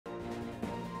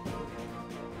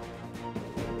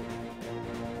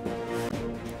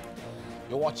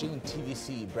You're watching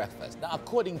TVC Breakfast. Now,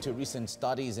 according to recent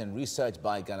studies and research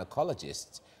by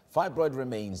gynecologists, fibroid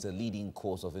remains the leading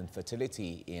cause of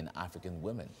infertility in African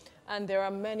women. And there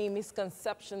are many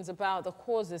misconceptions about the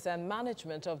causes and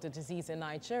management of the disease in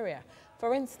Nigeria.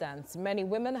 For instance, many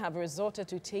women have resorted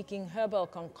to taking herbal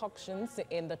concoctions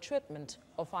in the treatment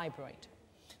of fibroid.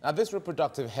 Now, this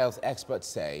reproductive health experts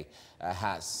say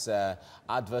has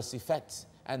adverse effects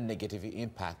and negative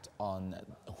impact on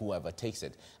whoever takes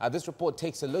it. This report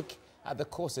takes a look at the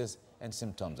causes and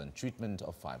symptoms and treatment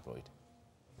of fibroid.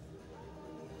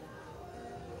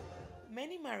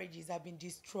 Many marriages have been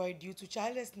destroyed due to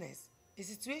childlessness, a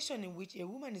situation in which a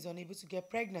woman is unable to get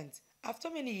pregnant after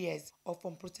many years of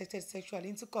unprotected sexual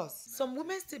intercourse. Some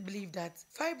women still believe that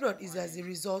fibroid is as a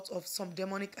result of some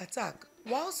demonic attack,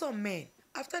 while some men,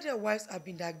 after their wives have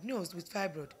been diagnosed with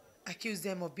fibroid, accuse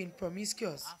them of being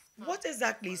promiscuous. What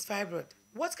exactly is fibroid?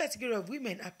 What category of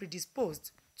women are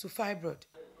predisposed to fibroid?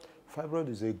 Fibroid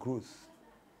is a growth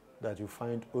that you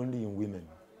find only in women.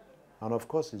 And of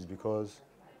course it's because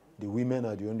the women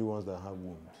are the only ones that have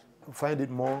wombs. You find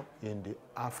it more in the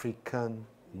African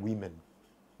women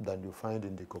than you find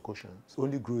in the Caucasians. It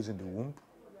only grows in the womb.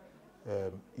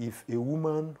 If a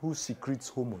woman who secretes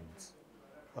hormones,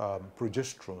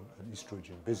 progesterone and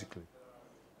estrogen, basically,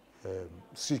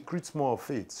 secretes more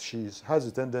of it, she has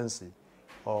a tendency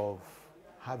of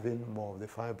having more of the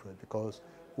fibroid, because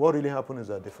what really happens is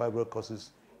that the fibroid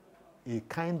causes a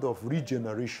kind of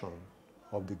regeneration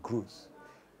of the growth.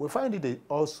 We find it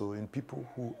also in people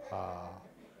who are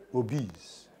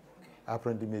obese.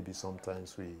 Apparently, maybe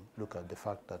sometimes we look at the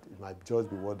fact that it might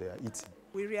just be what they are eating.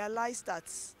 We realize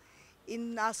that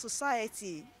in our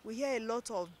society, we hear a lot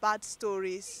of bad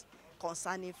stories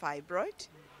concerning fibroid.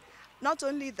 Not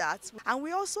only that, and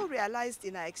we also realized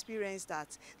in our experience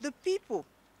that the people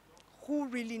who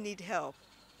really need help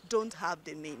don't have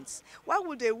the means. Why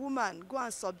would a woman go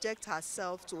and subject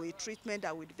herself to a treatment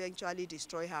that would eventually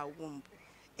destroy her womb?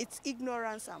 It's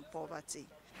ignorance and poverty.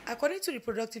 According to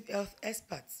reproductive health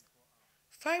experts,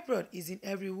 fibroid is in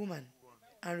every woman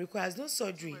and requires no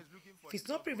surgery if it's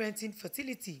not preventing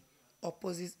fertility or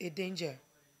poses a danger.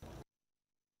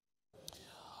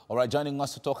 All right, joining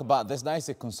us to talk about this now is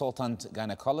a consultant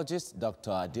gynecologist,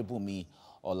 Dr. Adebumi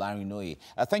Olarinoye.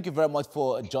 Thank you very much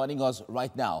for joining us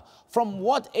right now. From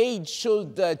what age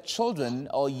should children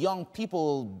or young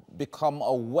people become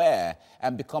aware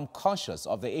and become conscious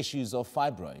of the issues of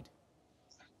fibroid?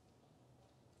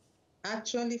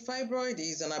 Actually, fibroid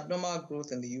is an abnormal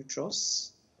growth in the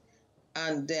uterus,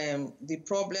 and the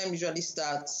problem usually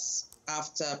starts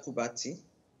after puberty,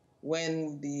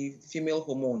 when the female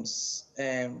hormones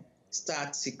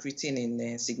start secreting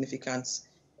in significant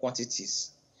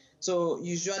quantities. So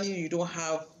usually you don't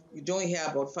hear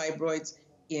about fibroids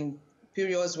in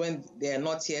periods when they are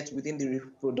not yet within the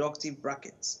reproductive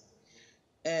brackets.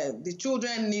 The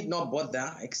children need not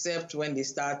bother except when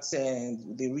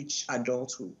they reach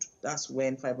adulthood. That's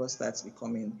when fibroid starts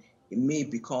it may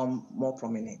become more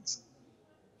prominent.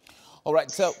 All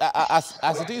right, so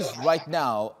as it is right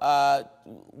now,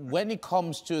 when it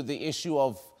comes to the issue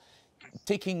of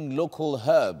taking local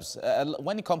herbs,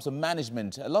 when it comes to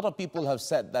management, a lot of people have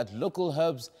said that local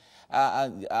herbs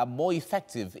are more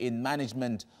effective in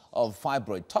management of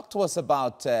fibroid. Talk to us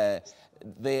about the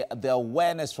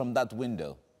awareness from that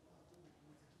window.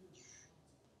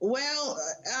 Well,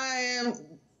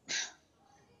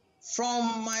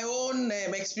 from my own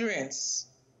experience,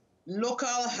 local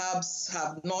herbs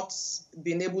have not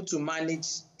been able to manage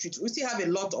treatment. We still have a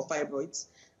lot of fibroids,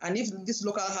 and if these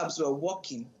local herbs were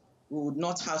working, we would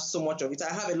not have so much of it.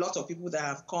 I have a lot of people that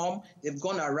have come, they've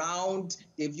gone around,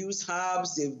 they've used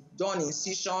herbs, they've done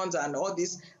incisions and all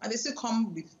this, and they still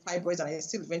come with fibroids, and they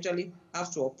still eventually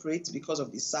have to operate because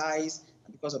of the size,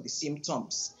 and because of the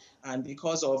symptoms, and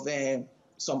because of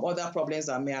some other problems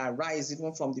that may arise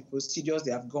even from the procedures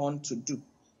they have gone to do.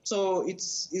 So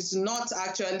it's not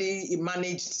actually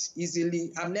managed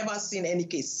easily. I've never seen any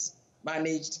case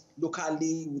managed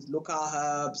locally with local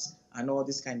herbs and all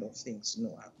these kind of things.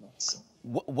 No, I've not seen.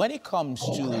 When it comes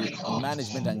to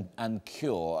management and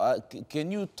cure,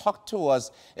 can you talk to us?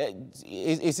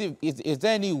 Is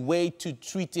there any way to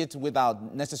treat it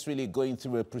without necessarily going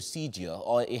through a procedure,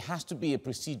 or it has to be a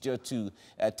procedure to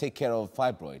take care of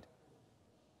fibroid?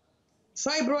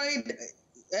 Fibroid,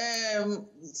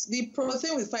 the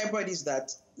thing with fibroid is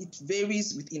that it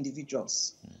varies with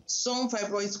individuals. Some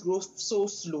fibroids grow so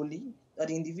slowly that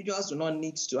individuals do not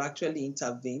need to actually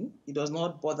intervene. It does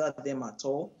not bother them at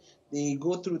all. They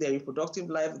go through their reproductive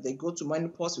life, they go to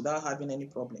menopause without having any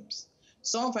problems.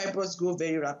 Some fibroids grow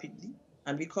very rapidly,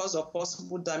 and because of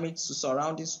possible damage to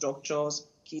surrounding structures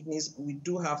kidneys, we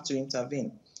do have to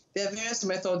intervene. There are various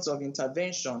methods of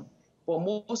intervention, but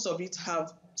most of it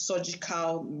have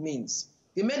surgical means.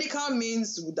 The medical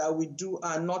means that we do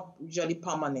are not usually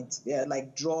permanent. They are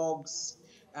like drugs,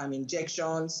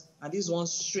 injections, and these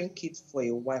ones shrink it for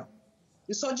a while.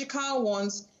 The surgical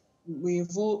ones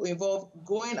involve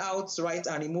going out, right,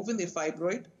 and removing the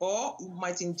fibroid, or you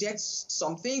might inject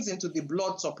some things into the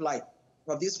blood supply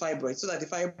of these fibroids so that the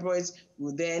fibroids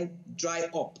will then dry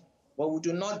up. But we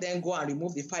do not then go and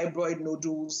remove the fibroid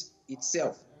nodules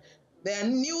itself. There are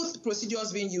new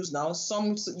procedures being used now.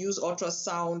 Some use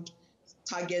ultrasound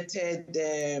targeted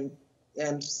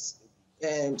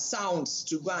sounds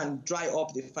to go and dry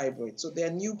up the fibroid. So there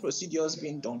are new procedures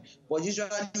being done, but usually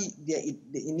it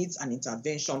needs an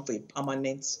intervention for a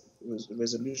permanent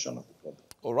resolution of the problem.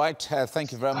 All right.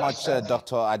 Thank you very much,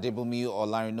 Dr. Adebumi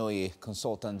Olarinoye,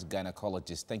 consultant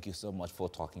gynecologist. Thank you so much for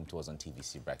talking to us on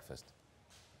TVC Breakfast.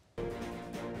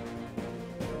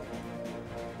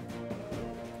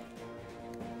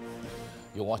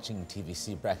 You're watching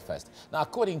TVC Breakfast. Now,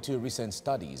 according to recent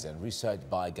studies and research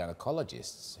by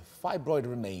gynecologists, fibroid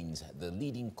remains the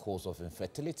leading cause of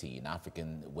infertility in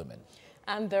African women.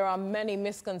 And there are many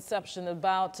misconceptions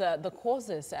about the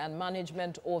causes and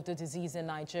management of the disease in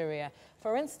Nigeria.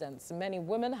 For instance, many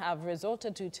women have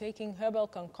resorted to taking herbal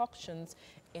concoctions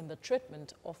in the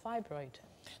treatment of fibroid.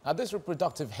 Now, this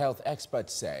reproductive health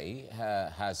experts say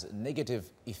has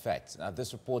negative effects. Now,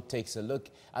 this report takes a look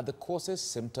at the causes,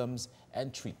 symptoms,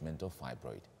 and treatment of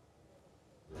fibroid.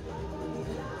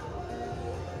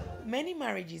 Many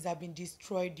marriages have been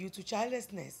destroyed due to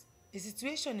childlessness, a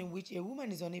situation in which a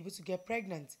woman is unable to get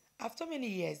pregnant after many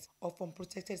years of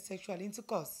unprotected sexual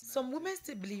intercourse. Some women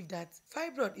still believe that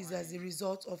fibroid is as a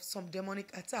result of some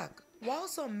demonic attack, while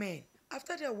some men,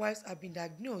 after their wives have been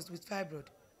diagnosed with fibroid,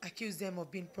 accuse them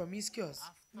of being promiscuous.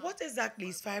 What exactly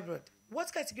is fibroid?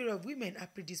 What category of women are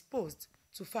predisposed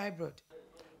to fibroid?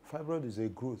 Fibroid is a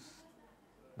growth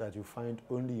that you find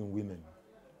only in women.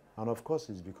 And of course,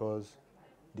 it's because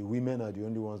the women are the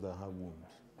only ones that have wombs.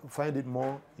 You find it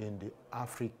more in the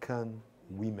African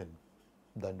women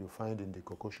than you find in the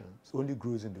Caucasians. It only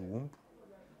grows in the womb.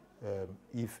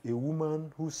 If a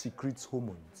woman who secretes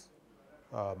hormones,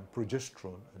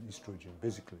 progesterone and estrogen,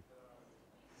 basically,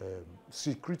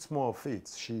 secretes more of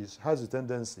it, she has a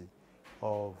tendency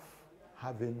of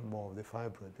having more of the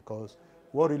fibroid, because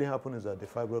what really happens is that the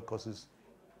fibroid causes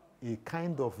a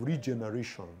kind of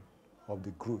regeneration of the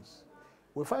growth.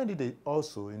 We find it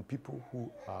also in people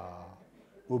who are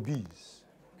obese.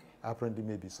 Apparently,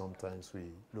 maybe sometimes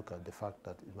we look at the fact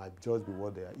that it might just be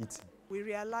what they are eating. We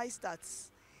realize that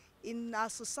in our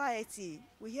society,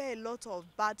 we hear a lot of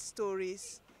bad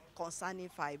stories concerning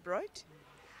fibroid.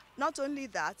 Not only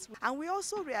that, and we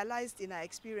also realized in our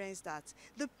experience that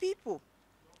the people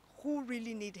who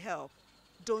really need help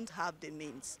don't have the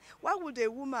means. Why would a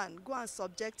woman go and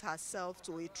subject herself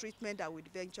to a treatment that would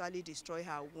eventually destroy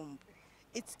her womb?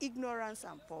 It's ignorance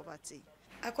and poverty.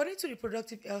 According to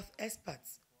reproductive health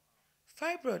experts,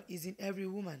 fibroid is in every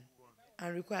woman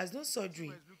and requires no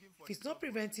surgery if it's not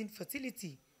preventing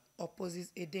fertility or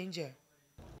poses a danger.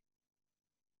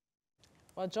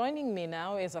 Well, joining me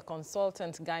now is a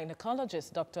consultant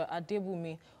gynecologist, Dr.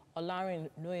 Adebumi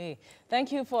Olarinoye.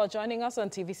 Thank you for joining us on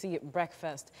TVC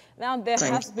Breakfast. Now, there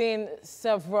has been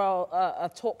several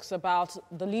talks about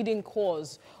the leading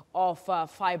cause of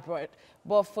fibroid.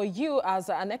 But for you as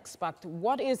an expert,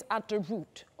 what is at the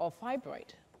root of fibroid?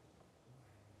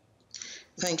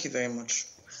 Thank you very much.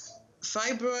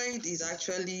 Fibroid is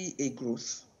actually a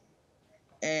growth,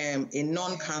 a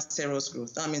non-cancerous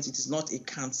growth. That means it is not a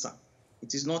cancer.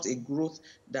 It is not a growth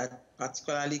that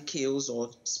particularly kills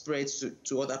or spreads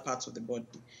to other parts of the body.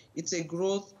 It's a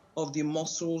growth of the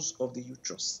muscles of the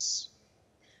uterus.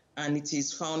 And it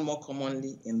is found more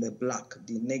commonly in the black,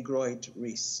 the Negroid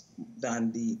race,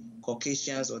 than the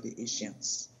Caucasians or the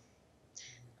Asians.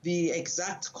 The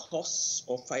exact cause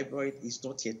of fibroid is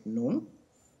not yet known.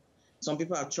 Some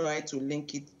people have tried to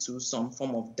link it to some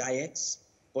form of diets,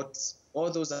 but all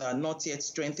those are not yet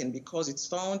strengthened because it's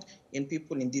found in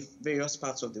people in the various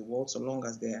parts of the world, so long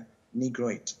as they're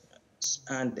Negroid.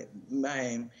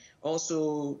 And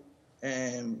also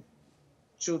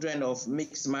children of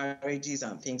mixed marriages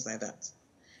and things like that.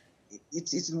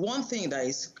 It's one thing that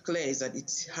is clear is that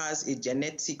it has a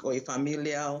genetic or a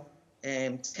familial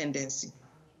tendency,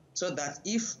 so that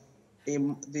if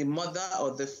the mother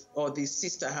or the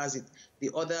sister has it,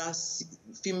 the other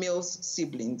female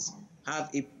siblings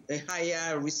have a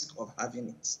higher risk of having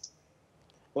it.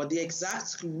 But the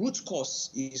exact root cause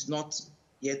is not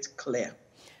yet clear.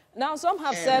 Now, some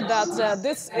have said that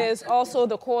this is also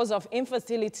the cause of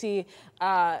infertility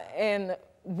in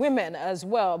women as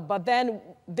well. But then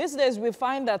these days we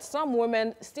find that some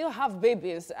women still have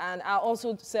babies and are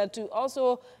also said to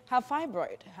also have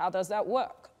fibroid. How does that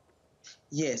work?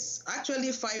 Yes, actually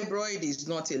fibroid is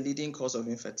not a leading cause of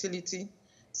infertility.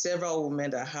 Several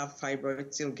women that have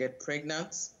fibroid still get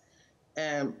pregnant.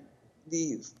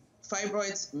 The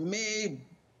fibroids may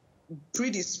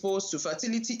predispose to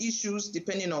fertility issues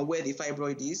depending on where the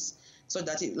fibroid is, so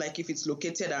that like if it's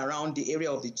located around the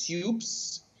area of the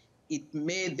tubes, it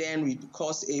may then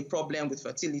cause a problem with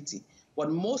fertility.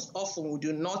 But most often we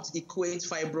do not equate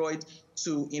fibroid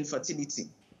to infertility.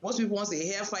 Most people, once they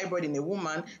hear fibroid in a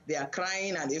woman, they are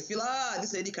crying and they feel,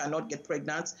 this lady cannot get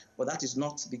pregnant, but that is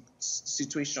not the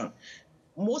situation.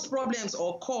 Most problems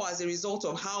occur as a result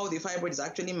of how the fibroid is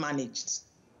actually managed.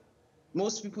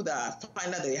 Most people that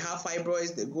find out they have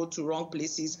fibroids, they go to wrong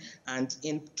places, and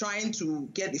in trying to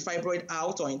get the fibroid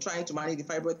out or in trying to manage the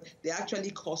fibroid, they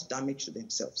actually cause damage to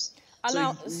themselves. And so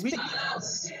now,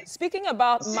 speaking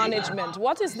about management,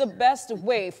 what is the best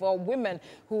way for women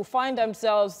who find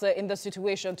themselves in the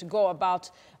situation to go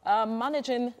about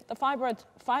managing the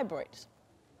fibroids?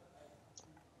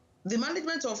 The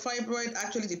management of fibroid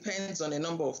actually depends on a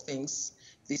number of things: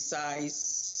 the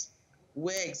size,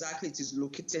 where exactly it is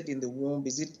located in the womb,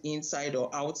 is it inside or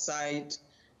outside,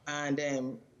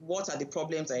 and what are the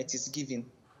problems that it is giving.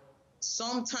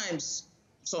 Sometimes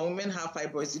some women have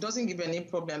fibroids, it doesn't give any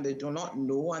problem, they do not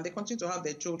know, and they continue to have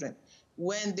their children.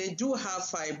 When they do have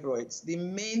fibroids, the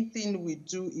main thing we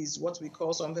do is what we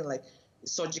call something like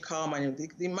surgical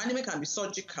management. The management can be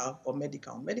surgical or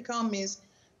medical. Medical means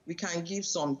we can give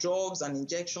some drugs and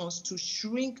injections to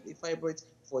shrink the fibroids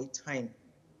for a time,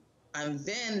 and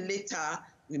then later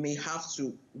we may have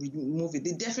to remove it.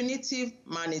 The definitive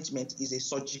management is a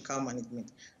surgical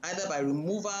management, either by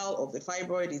removal of the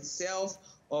fibroid itself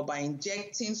or by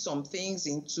injecting some things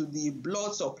into the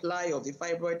blood supply of the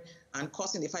fibroid and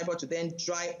causing the fibroid to then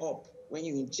dry up when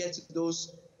you inject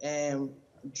those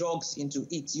drugs into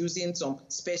it, using some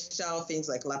special things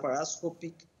like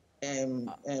laparoscopic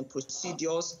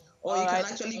procedures, or you can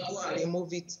actually go and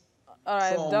remove it. All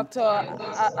right, Dr.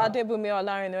 Adebumi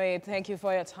Olarinoye, thank you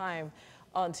for your time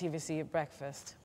on TVC Breakfast.